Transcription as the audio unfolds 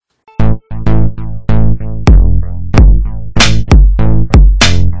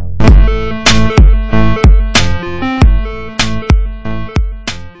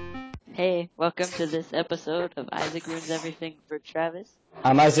welcome to this episode of Isaac Ruins Everything for Travis.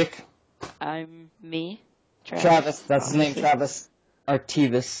 I'm Isaac. I'm me, Travis, that's his name, obviously. Travis. Or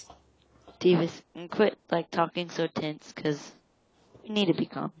Tevis. Tevis, and quit talking so tense, cause we need to be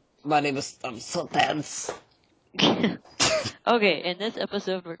calm. My name is, I'm so tense. Okay, in this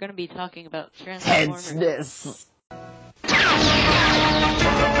episode we're gonna be talking about Transformers. Tenseness. The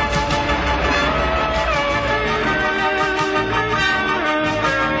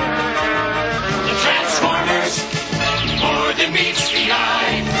Transformers, more than meets the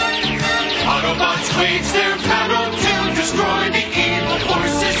eye. Autobots wage their battle to destroy the evil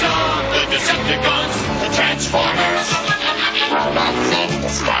forces of the Decepticons. The Transformers, robots in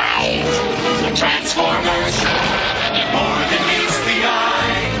disguise. The Transformers, more than meets the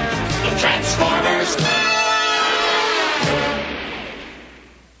eye. The Transformers.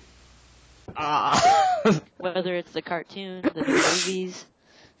 Whether it's the cartoon, the new movies,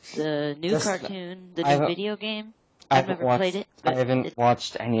 the new cartoon, the new video game. I've never played it. I haven't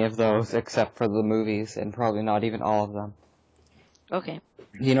watched any of those except for the movies, and probably not even all of them. Okay.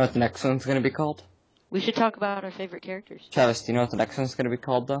 Do you know what the next one's going to be called? We should talk about our favorite characters. Travis, do you know what the next one's going to be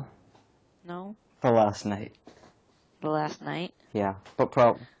called, though? No? The Last Night. The Last Night? Yeah, but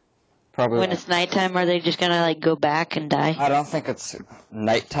probably... When it's nighttime, are they just gonna, go back and die? I don't think it's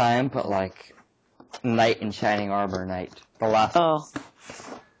nighttime, but, Knight in Shining Armor Night. The last... Oh.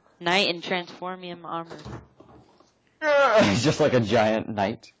 Knight in Transformium armor. He's just like a giant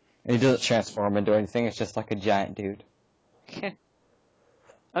knight. And he doesn't transform into anything, it's just like a giant dude. Okay.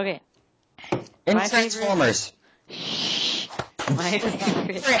 In My Transformers. My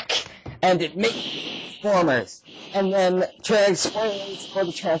favorite. Brick! And it makes Transformers. And then Transformers for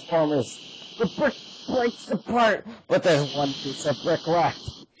the Transformers. The brick breaks apart, but there's one piece of brick left.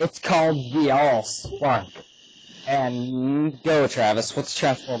 It's called the All-Spark. And go, Travis, what's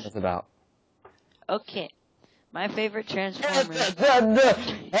Transformers about? Okay. My favorite Transformers. And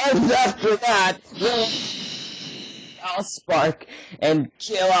after that, I'll spark and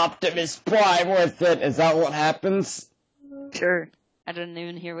kill Optimus Prime with it. Is that what happens? Sure. I didn't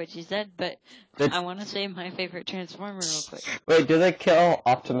even hear what you said, but I want to say my favorite Transformer real quick. Wait, do they kill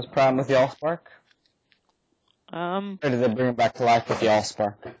Optimus Prime with the Allspark? Or do they bring him back to life with the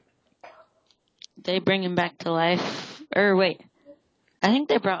Allspark? They bring him back to life. Or wait. I think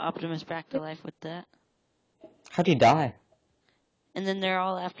they brought Optimus back to life with that. How'd he die? And then they're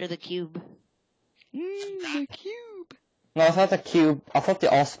all after the cube. The cube! No, I thought the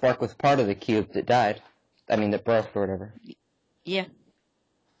Allspark was part of the cube that died. I mean, that broke or whatever. Yeah.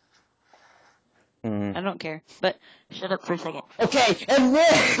 I don't care. But shut up for a second. Okay, and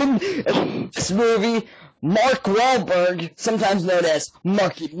then in this movie, Mark Wahlberg, sometimes known as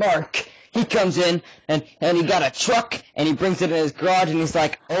Marky Mark, he comes in and he got a truck and he brings it in his garage and he's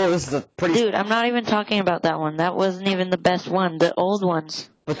like, oh, this is a pretty... Dude, I'm not even talking about that one. That wasn't even the best one. The old ones.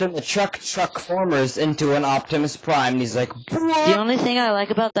 But then the truck formers into an Optimus Prime and he's like, what? The only thing I like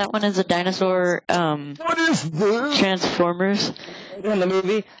about that one is the dinosaur, what is this? Transformers. In the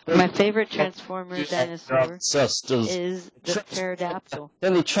movie, my favorite Transformer dinosaur is the pterodactyl.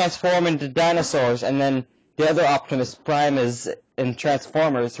 Then they transform into dinosaurs, and then the other Optimus Prime is in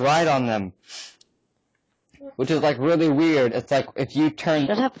Transformers ride on them, which is really weird. It's like if you turned.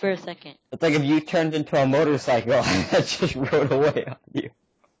 Shut up for a second. It's like if you turned into a motorcycle that just rode away on you.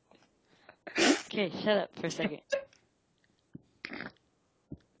 Okay, shut up for a second.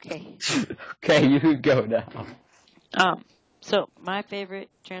 Okay. Okay, you go now. So, my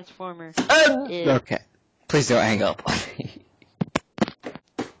favorite Transformer is... Okay. Please don't hang up. My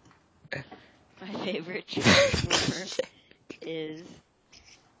favorite Transformer is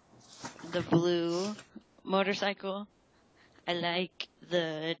the blue motorcycle. I like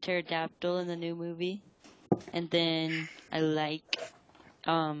the pterodactyl in the new movie. And then I like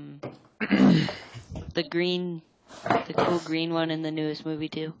the cool green one in the newest movie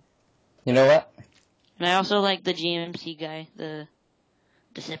too. You know what? And I also like the GMC guy, the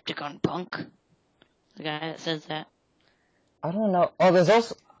Decepticon punk. The guy that says that. I don't know. Oh,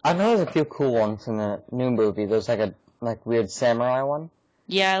 I know there's a few cool ones in the new movie. There's a weird samurai one.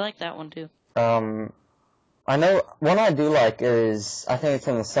 Yeah, I like that one too. I know, one I do like is, I think it's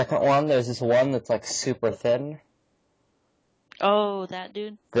in the second one, there's this one that's super thin. Oh, that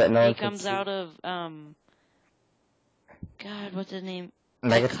dude? He comes out of, God, what's his name?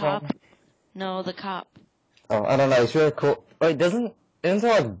 Megatron? The cop. No, the cop. Oh, I don't know, it's really cool. Wait, isn't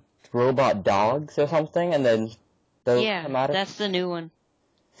there robot dogs or something, and then those come out of... that's the new one.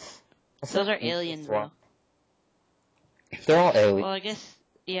 Those are aliens, bro. They're all aliens. Well, I guess,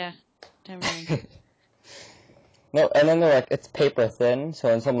 yeah. Never mind. No, and then they're like, it's paper thin, so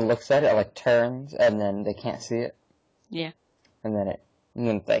when someone looks at it, it like turns, and then they can't see it. Yeah. And then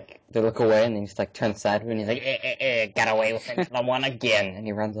like, they look away, and then he just like turns sideways, and he's like, got away with it, I won again, and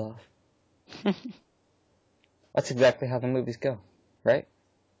he runs off. That's exactly how the movies go, right?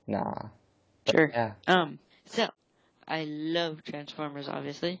 Nah. Sure. Yeah. So, I love Transformers,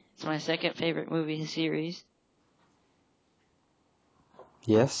 obviously. It's my second favorite movie in the series.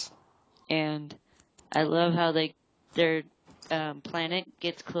 Yes. And I love how their planet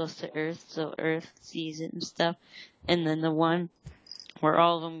gets close to Earth, so Earth sees it and stuff. And then the one where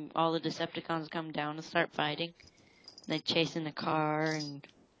all the Decepticons come down and start fighting. They chase in the car and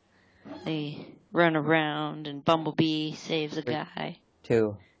they run around, and Bumblebee saves a guy.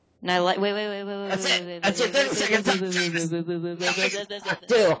 2. And I like wait. That's it. 30 seconds.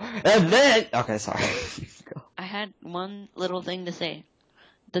 2. And then okay, sorry. I had one little thing to say.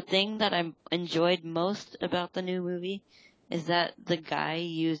 The thing that I enjoyed most about the new movie is that the guy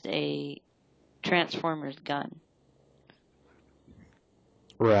used a Transformers gun.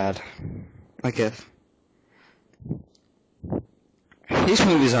 Rad. I guess. These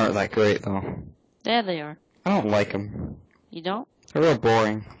movies aren't that great, though. Yeah, they are. I don't like them. You don't? They're real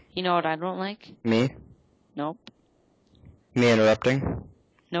boring. You know what I don't like? Me? Nope. Me interrupting?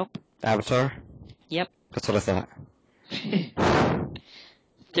 Nope. Avatar? Yep. That's what I thought.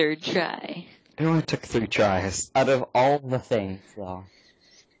 Third try. It only took 3 tries. Out of all the things, though.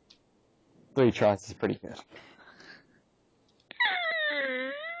 3 tries is pretty good.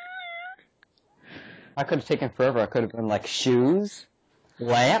 I could have taken forever. I could have been like shoes,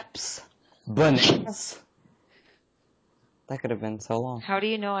 lamps, bananas. That could have been so long. How do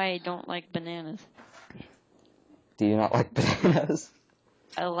you know I don't like bananas? Do you not like bananas?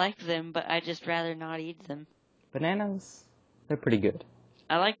 I like them, but I just rather not eat them. Bananas? They're pretty good.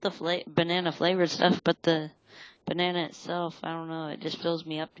 I like the banana flavored stuff, but the banana itself, I don't know, it just fills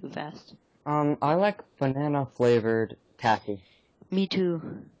me up too fast. I like banana flavored taffy. Me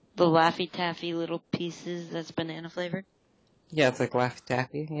too. The Laffy Taffy little pieces that's banana flavored. Yeah, it's like Laffy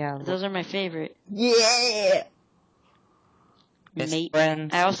Taffy. Yeah. Those are my favorite. Yeah! Mate.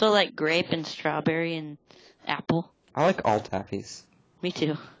 Friends. I also like grape and strawberry and apple. I like all taffies. Me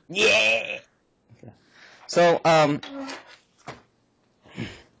too. Yeah! Okay. So,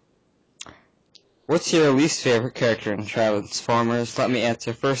 what's your least favorite character in Transformers? Let me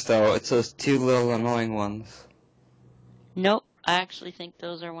answer first, though. It's those 2 little annoying ones. Nope. I actually think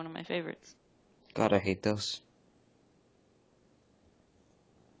those are one of my favorites. God, I hate those.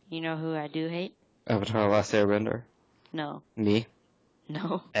 You know who I do hate? Avatar: Last Airbender. No. Me?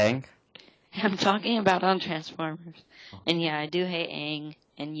 No. Aang? I'm talking about on Transformers. And yeah, I do hate Aang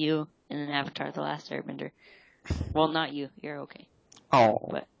and you and then Avatar: The Last Airbender. Well, not you. You're okay. Oh.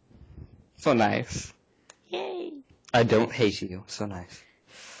 But. So nice. Yay! I don't hate you. So nice.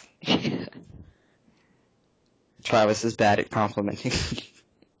 Travis is bad at complimenting.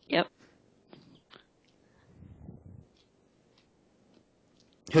 Yep.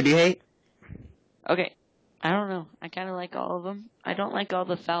 Who do you hate? Okay. I don't know. I kind of like all of them. I don't like all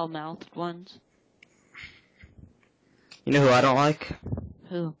the foul-mouthed ones. You know who I don't like?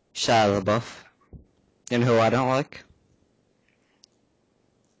 Who? Shia LaBeouf. You know who I don't like?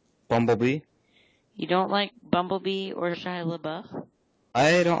 Bumblebee. You don't like Bumblebee or Shia LaBeouf?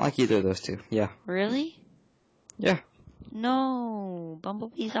 I don't like either of those 2. Yeah. Really? Yeah. No.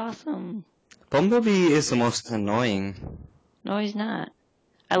 Bumblebee's awesome. Bumblebee is the most annoying. No, he's not.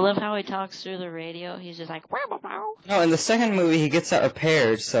 I love how he talks through the radio. He's just like, wow, wow, wow. No, in the second movie, he gets that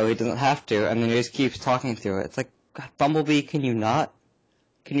repaired, so he doesn't have to, and then he just keeps talking through it. It's like, God, Bumblebee, can you not?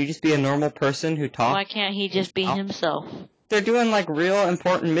 Can you just be a normal person who talks? Why can't he just be himself? They're doing, like, real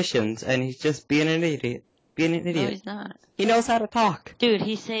important missions, and he's just being an idiot. Being an idiot. No, he's not. He knows how to talk. Dude,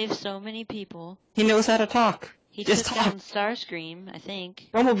 he saved so many people. He knows how to talk. He just took talk. down Starscream, I think.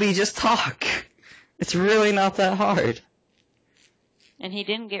 Bumblebee, just talk. It's really not that hard. And he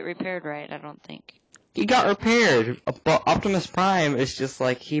didn't get repaired right, I don't think. He got repaired, but Optimus Prime is just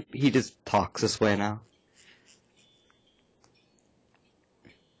like, he just talks this way now.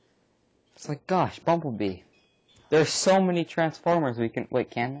 It's like, gosh, Bumblebee. There's so many Transformers we can... Wait,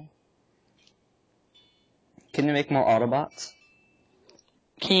 can they? Can they make more Autobots?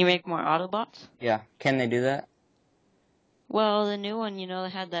 Can you make more Autobots? Yeah. Can they do that? Well, the new one, you know, they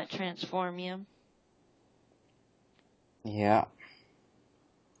had that Transformium. Yeah.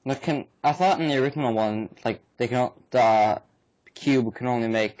 I thought in the original one, like, the Cube can only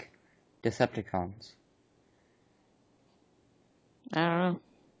make Decepticons. I don't know.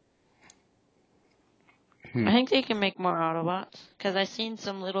 I think they can make more Autobots. Because I seen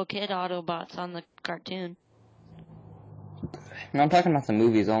some little kid Autobots on the cartoon. No, I'm talking about the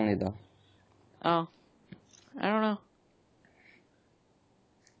movies only, though. Oh. I don't know.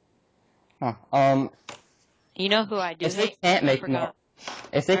 Huh. You know who I do If they hate? can't I make forgot.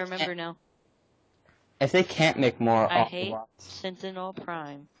 if I they remember can't, now. if they can't make more I hate Autobots. Sentinel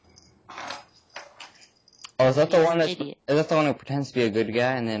Prime. Oh, is that the He's one an that's, idiot. is that the one who pretends to be a good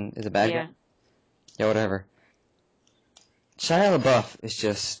guy and then is a bad Yeah. guy? Yeah, whatever. Shia LaBeouf is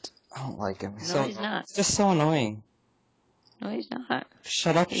just, I don't like him. No, he's not. It's just so annoying. No, he's not.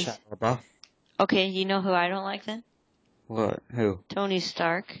 Shut up, He's- Shia LaBeouf. Okay, you know who I don't like then? What? Who? Tony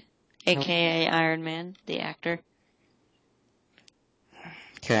Stark, aka Iron Man, the actor.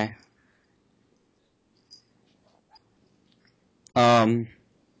 Okay. I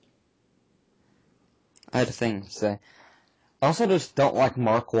had a thing to say. I also just don't like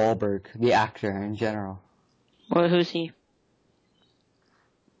Mark Wahlberg, the actor in general. Well, who's he?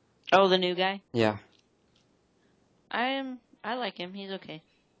 Oh, the new guy? Yeah. I like him. He's okay.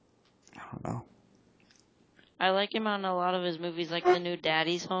 I don't know. I like him on a lot of his movies, like the new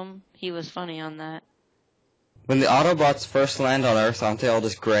Daddy's Home. He was funny on that. When the Autobots first land on Earth, aren't they all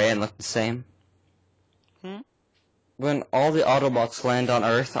just gray and look the same? Hmm? When all the Autobots land on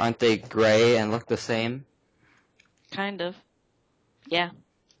Earth, aren't they gray and look the same? Kind of. Yeah.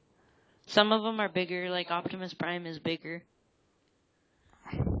 Some of them are bigger, like Optimus Prime is bigger.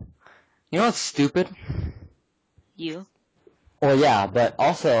 You know what's stupid? You. Well, yeah, but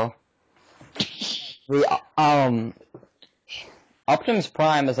also, the, Optimus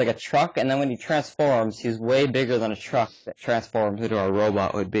Prime is like a truck, and then when he transforms, he's way bigger than a truck that transforms into a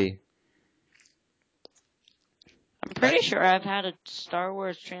robot would be. I'm pretty sure I've had a Star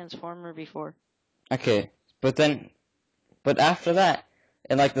Wars Transformer before. Okay, but after that,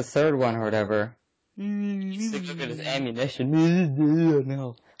 in like the third one or whatever, you look at his ammunition.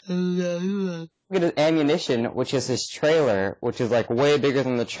 No. Look at his ammunition, which is his trailer, which is like way bigger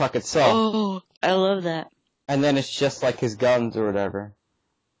than the truck itself. Oh, I love that. And then it's just like his guns or whatever.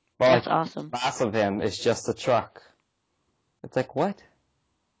 But That's like, awesome. the mass of him is just the truck. It's like, what?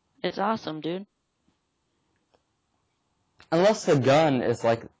 It's awesome, dude. Unless the gun is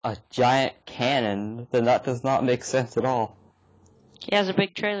like a giant cannon, then that does not make sense at all. He has a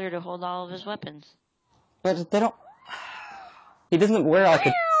big trailer to hold all of his weapons. But they don't... He doesn't wear like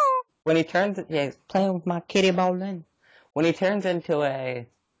a... When he turns... Yeah, he's playing with my kitty ball then. When he turns into a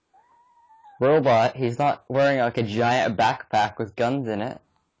robot, he's not wearing like a giant backpack with guns in it.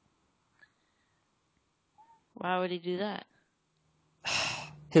 Why would he do that?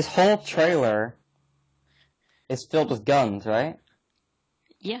 His whole trailer is filled with guns, right?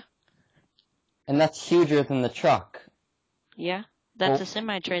 Yeah. And that's huger than the truck. Yeah. That's Well- a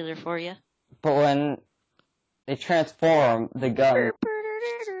semi-trailer for you. But when they transform, the gun way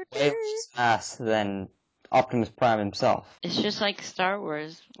less mass than Optimus Prime himself. It's just like Star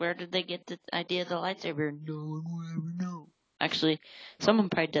Wars. Where did they get the idea of the lightsaber? No one will ever know. Actually, someone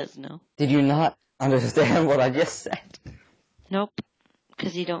probably does know. Did you not understand what I just said? Nope.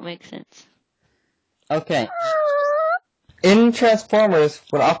 Because you don't make sense. Okay. In Transformers,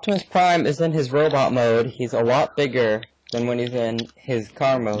 when Optimus Prime is in his robot mode, he's a lot bigger than when he's in his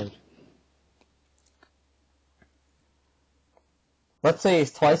car mode. Let's say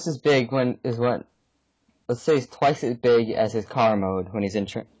he's twice as big let's say he's twice as big as his car mode when he's in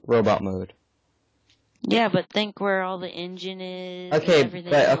robot mode. Yeah, but think where all the engine is and Okay,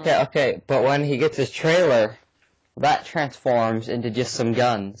 everything but else. but when he gets his trailer, that transforms into just some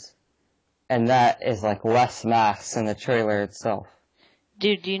guns. And that is like less mass than the trailer itself.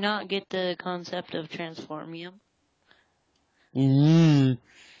 Dude, do you not get the concept of Transformium?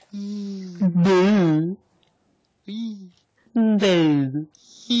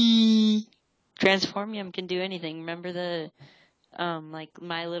 Transformium can do anything. Remember the, like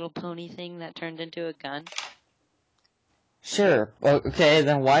My Little Pony thing that turned into a gun? Sure. Well, okay,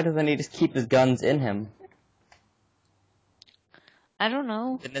 then why doesn't he just keep his guns in him? I don't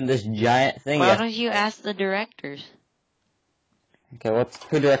know. And then this giant thing. Why don't you ask the directors? Okay,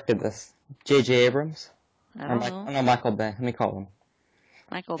 who directed this? J.J. Abrams? I don't know. No, Michael Bay. Let me call him.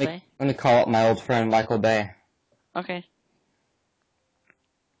 Michael Bay. Let me call up my old friend Michael Bay. Okay.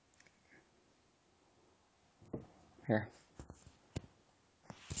 Here,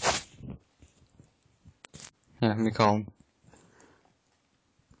 let me call him.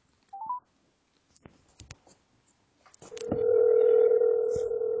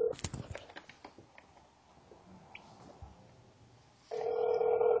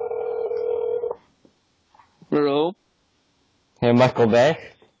 Hello? Hey, Michael Bay.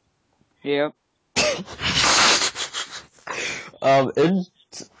 Yep.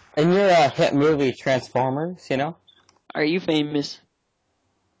 In your hit movie Transformers, you know? Are you famous?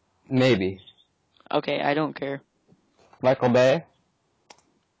 Maybe. Okay, I don't care. Michael Bay?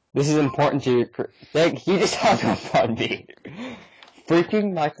 This is important to your... He just hung up on me.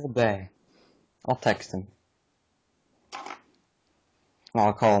 Freaking Michael Bay. I'll text him.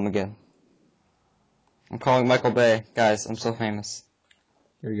 I'll call him again. I'm calling Michael Bay. Guys, I'm so famous.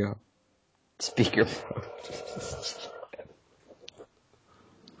 Here you go. Speakerphone.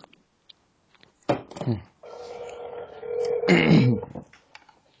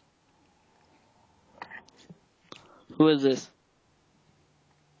 Who is this?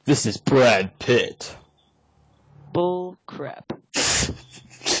 This is Brad Pitt. Bull crap.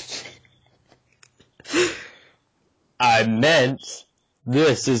 I meant,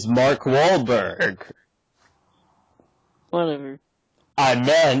 this is Mark Wahlberg. Whatever. I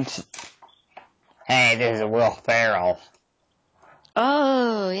meant, hey, this is Will Ferrell.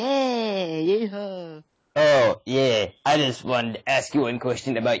 Oh, yeah, yeah. Oh, yeah, I just wanted to ask you one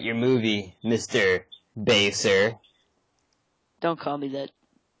question about your movie, Mr. Bay, sir. Don't call me that.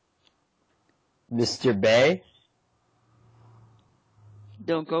 Mr. Bay?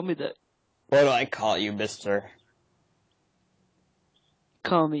 Don't call me that. What do I call you, mister?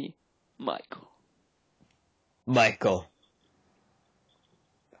 Call me Michael. Michael.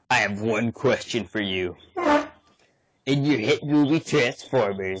 I have one question for you. In your hit movie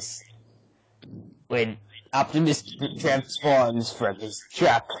Transformers, when Optimus transforms from his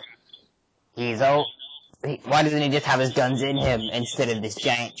truck, why doesn't he just have his guns in him instead of this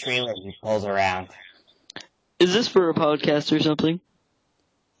giant trailer he pulls around? Is this for a podcast or something?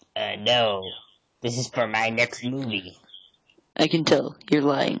 No. This is for my next movie. I can tell. You're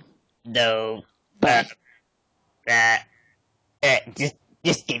lying. No. Bye.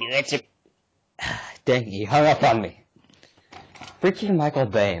 Just give you answer. Dang, he hung up on me. Freaking Michael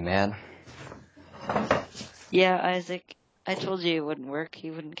Bay, man. Yeah, Isaac, I told you it wouldn't work. He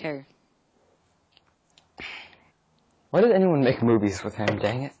wouldn't care. Why did anyone make movies with him,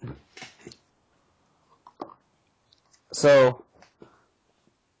 dang it? So,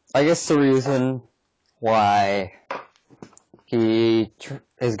 I guess the reason why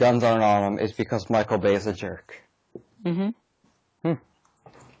his guns aren't on him is because Michael Bay is a jerk. Mm-hmm.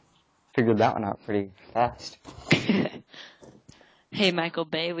 Figured that one out pretty fast. Hey, Michael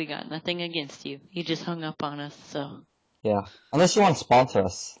Bay, we got nothing against you. You just hung up on us, so... Yeah. Unless you want to sponsor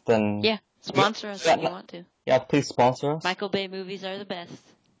us, then... Yeah, sponsor us if you want to. Yeah, please sponsor us. Michael Bay movies are the best.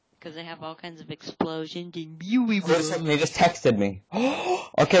 Because they have all kinds of explosions and... They just texted me.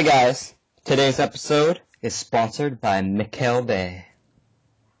 Okay, guys. Today's episode is sponsored by Michael Bay.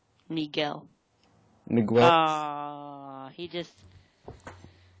 Miguel. Miguel? He just...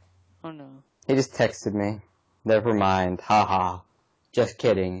 Oh no. He just texted me. Never mind. Haha. Just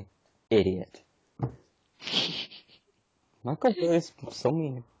kidding. Idiot. Michael Bay is so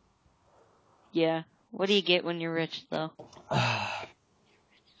mean. Yeah. What do you get when you're rich, though?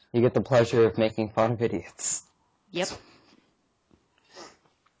 You get the pleasure of making fun of idiots. Yep.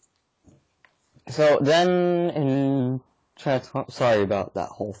 So then in sorry about that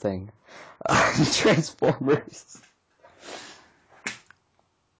whole thing. Transformers.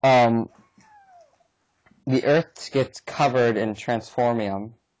 The Earth gets covered in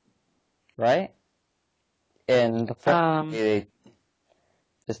transformium, right? And the first movie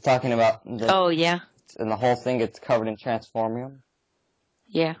is talking about Oh, yeah. And the whole thing gets covered in transformium.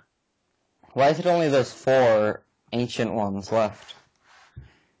 Yeah. Why is it only those 4 ancient ones left?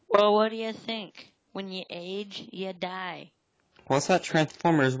 Well, what do you think? When you age, you die. What's that?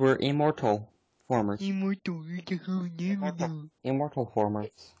 Transformers were immortal formers. Immortal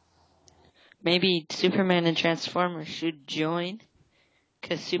formers. Maybe Superman and Transformers should join,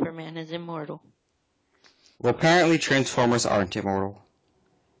 because Superman is immortal. Well, apparently Transformers aren't immortal.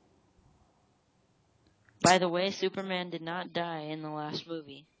 By the way, Superman did not die in the last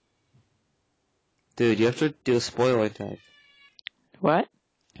movie. Dude, you have to do a spoiler tag. What?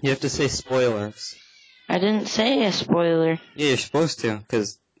 You have to say spoilers. I didn't say a spoiler. Yeah, you're supposed to,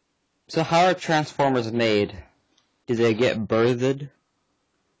 So how are Transformers made? Do they get birthed?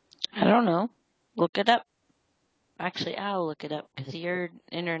 I don't know. Look it up. Actually, I'll look it up, because your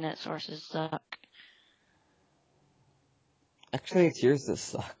internet sources suck. Actually, it's yours that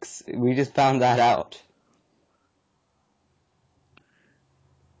sucks. We just found that out.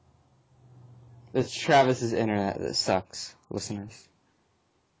 It's Travis's internet that sucks, listeners.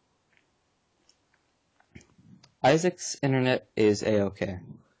 Isaac's internet is A-okay.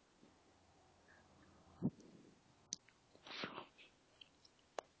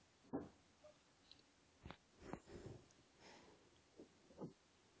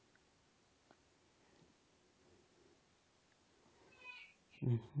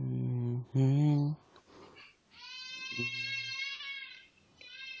 Okay,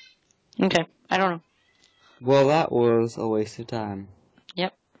 I don't know. Well, that was a waste of time.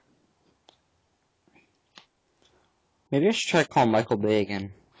 Yep. Maybe I should try to call Michael Bay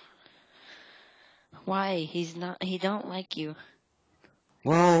again. Why? He don't like you.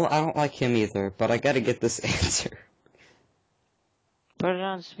 Well, I don't like him either, but I gotta get this answer. Put it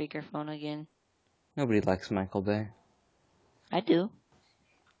on speakerphone again. Nobody likes Michael Bay. I do.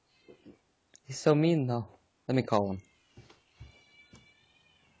 He's so mean, though. Let me call him.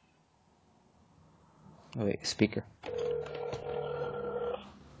 Oh, wait, speaker.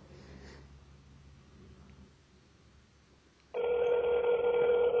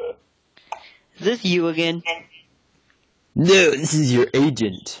 Is this you again? No, this is your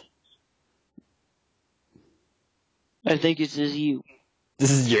agent. I think it says you.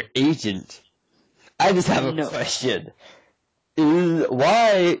 This is your agent. I just have a No. question.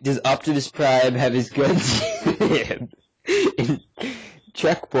 Why does Optimus Prime have his guns in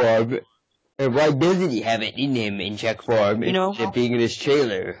check form? And why doesn't he have it in him in check form instead of being in his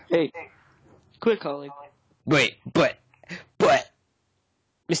trailer? Hey, quit calling. Wait, but,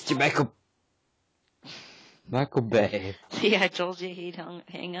 Mr. Michael Bay. See, I told you he'd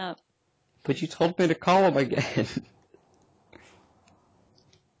hang up. But you told me to call him again.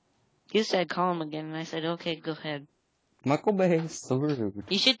 You said call him again, and I said, okay, go ahead. Michael Bay is so rude.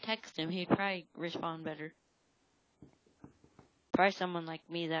 You should text him. He'd probably respond better. Probably someone like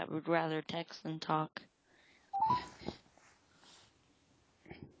me that would rather text than talk.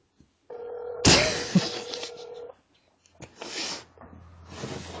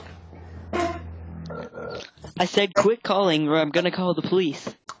 I said quit calling or I'm gonna call the police.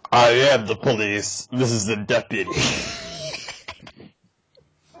 I am the police. This is the deputy.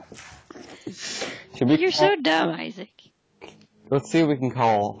 You're so dumb, Isaac. Let's see if we can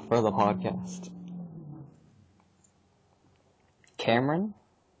call for the podcast. Cameron?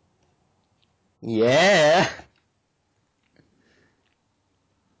 Yeah.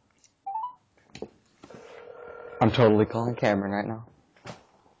 I'm totally calling Cameron right now.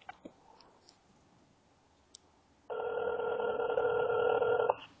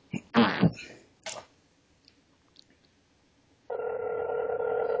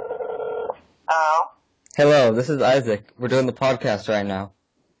 Hello? Hello, this is Isaac. We're doing the podcast right now.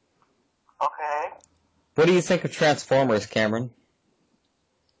 Okay. What do you think of Transformers, Cameron?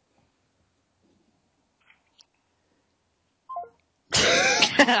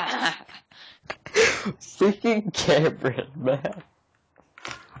 Freaking Cameron, man.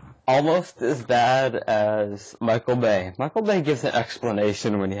 Almost as bad as Michael Bay. Michael Bay gives an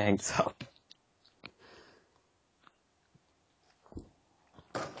explanation when he hangs up.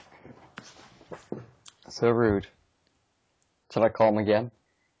 So rude. Should I call him again?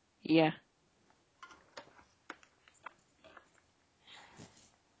 Yeah.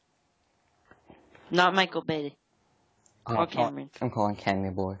 Not Michael Bay. Or Cameron. I'm calling Candy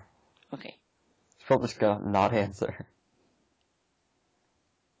Boy. Okay. He's probably just gonna not answer.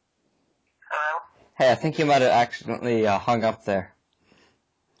 Hello? Hey, I think you might have accidentally hung up there.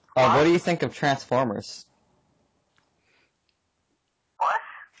 What do you think of Transformers? What?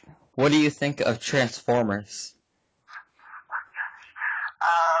 What do you think of Transformers?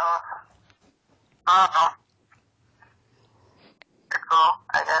 I don't know. It's cool,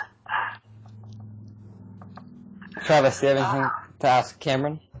 I guess. Travis, do you have anything to ask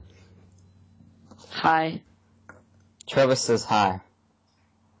Cameron? Hi. Travis says hi.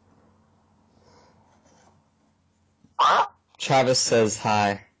 What? Travis says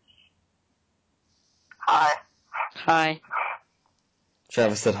hi. Hi. Hi.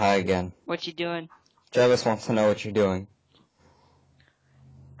 Travis said hi again. What you doing? Travis wants to know what you're doing.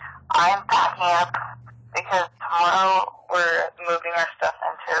 I'm packing up because tomorrow we're moving our stuff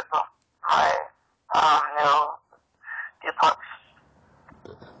into my new duplex.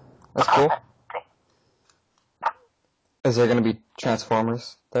 That's cool. thing. Is there gonna be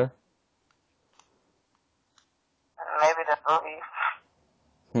Transformers there? Maybe the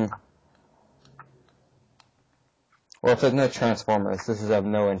movie. Well, if there's no Transformers, this is of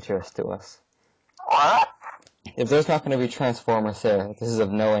no interest to us. What? If there's not gonna be Transformers there, this is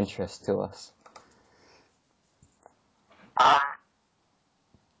of no interest to us.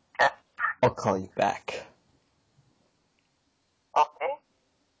 Okay. I'll call you back. Okay.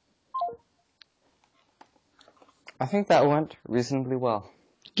 I think that went reasonably well.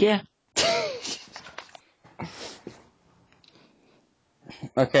 Yeah.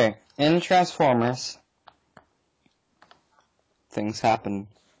 Okay, in Transformers, things happen.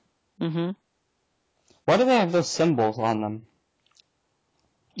 Mm-hmm. Why do they have those symbols on them?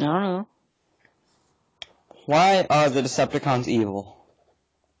 I don't know. Why are the Decepticons evil?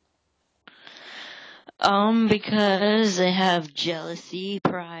 Because they have jealousy,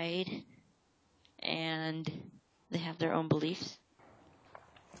 pride, and they have their own beliefs.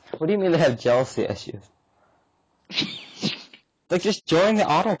 What do you mean they have jealousy issues? Like, just join the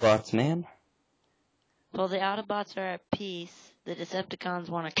Autobots, man. Well, the Autobots are at peace. The Decepticons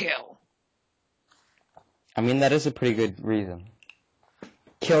want to kill. I mean, that is a pretty good reason.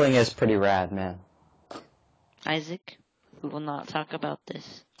 Killing is pretty rad, man. Isaac, we will not talk about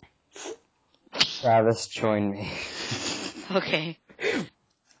this. Travis, join me. Okay.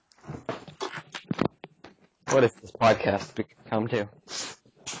 What does this podcast come to?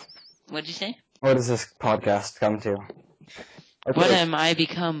 What'd you say? What does this podcast come to? Okay, What am I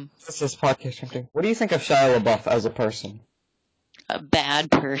become? what's this podcast come to? What do you think of Shia LaBeouf as a person? A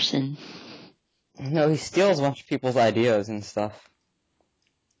bad person. No, he steals a bunch of people's ideas and stuff.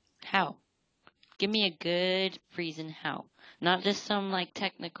 How? Give me a good reason how. Not just some, like,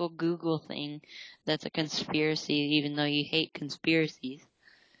 technical Google thing that's a conspiracy, even though you hate conspiracies.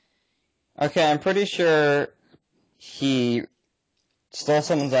 Okay, I'm pretty sure he stole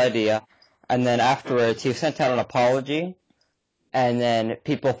someone's idea, and then afterwards he sent out an apology, and then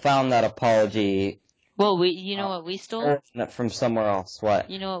people found that apology Well, you know what we stole? from somewhere else.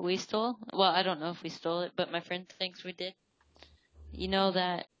 What? You know what we stole? Well, I don't know if we stole it, but my friend thinks we did. You know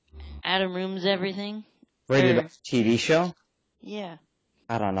that Adam Rooms Everything? Rated X TV show? Yeah.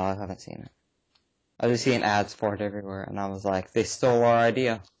 I don't know, I haven't seen it. I was seeing ads for it everywhere, and I was like, they stole our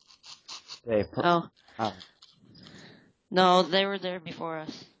idea. Oh. Oh. No, they were there before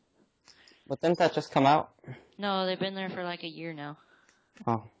us. But didn't that just come out? No, they've been there for like a year now.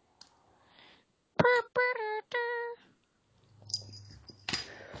 Oh.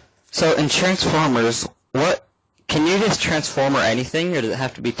 So in Transformers, can you just transform or anything, or does it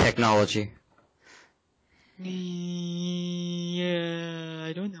have to be technology? Yeah,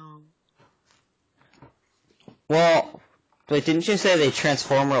 I don't know. Well, wait, didn't you say they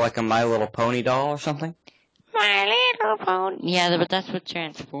transform her like a My Little Pony doll or something? My Little Pony. Yeah, but that's with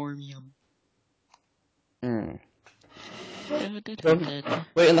Transformium. Hmm.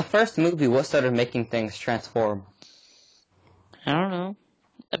 Wait, in the first movie, what started making things transform? I don't know.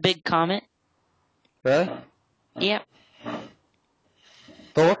 A big comet? Really? Yep.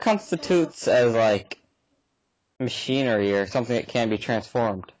 But what constitutes as, like, machinery or something that can be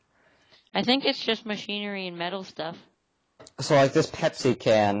transformed? I think it's just machinery and metal stuff. So, like, this Pepsi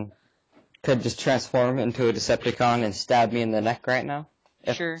can could just transform into a Decepticon and stab me in the neck right now?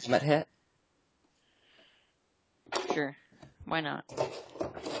 If Sure. the comet hit? Sure. Why not?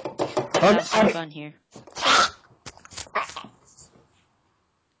 Oh, Have some fun here.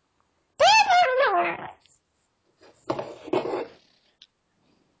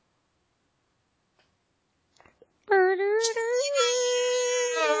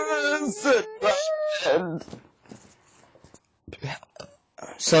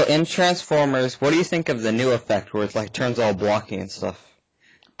 So in Transformers, what do you think of the new effect where it like turns all blocky and stuff?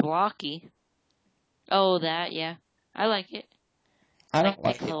 Blocky? Oh, that, yeah. I like it. I don't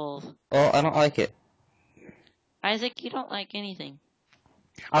like it. Pixels. Well, I don't like it. Isaac, you don't like anything.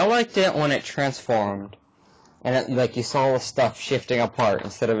 I liked it when it transformed, and it, like you saw the stuff shifting apart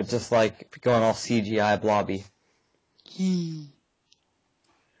instead of it just like going all CGI blobby. I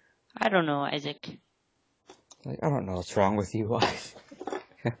don't know, Isaac. Like, I don't know what's wrong with you guys.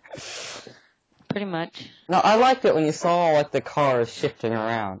 Pretty much. No, I liked it when you saw like the cars shifting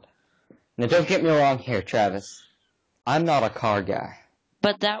around. Now don't get me wrong here, Travis. I'm not a car guy.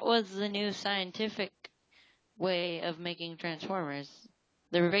 But that was the new scientific way of making Transformers.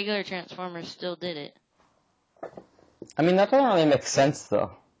 The regular Transformers still did it. I mean, that doesn't really make sense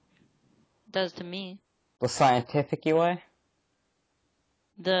though. It does to me. The scientific way?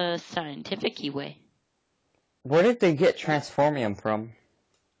 The scientific way. Where did they get Transformium from?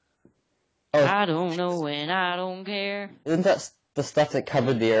 Oh, I don't know and I don't care. isn't that the stuff that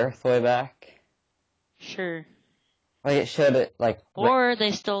covered the Earth way back? Sure. Like it showed it like. Or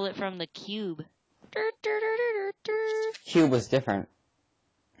they stole it from the Cube. Cube was different.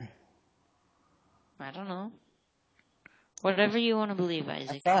 I don't know. Whatever you want to believe,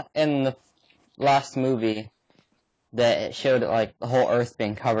 Isaac. I thought in the last movie that it showed like the whole Earth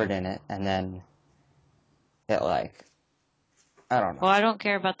being covered in it, and then it like. I don't know. Well, I don't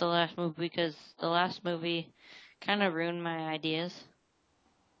care about the last movie because the last movie kind of ruined my ideas.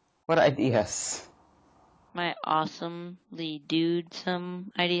 What ideas? My awesomely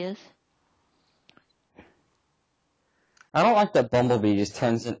dude-some ideas. I don't like that Bumblebee just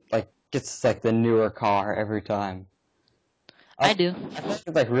turns it like gets like the newer car every time. I do. I think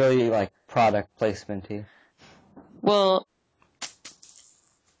it's like really like product placement-y. Well,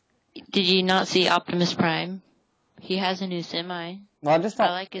 did you not see Optimus Prime? He has a new semi. No, I just don't.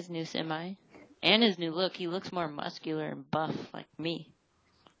 I like his new semi. And his new look. He looks more muscular and buff like me.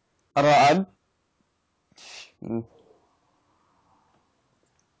 I don't know.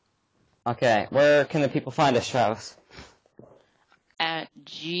 Okay, where can the people find us, Travis? At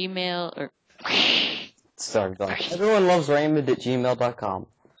Gmail or... Sorry, go on. Everyone loves Raymond at gmail.com.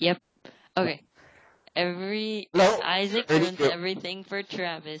 Yep. Okay. Isaac runs everything for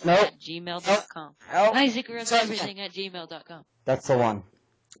Travis at gmail.com. Isaac runs everything at gmail.com. That's the one.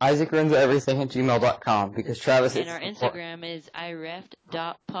 Isaac runs everything at gmail.com because Travis And our Instagram is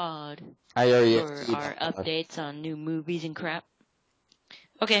ireft.pod IREFT. for our updates on new movies and crap.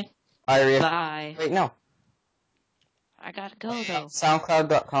 Okay. IREFT. Bye. Wait, no. I gotta go though.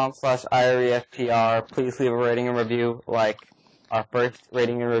 SoundCloud.com/IREFTR. Please leave a rating and review, like our first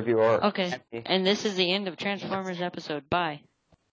rating and review. Okay. And this is the end of Transformers episode. Bye.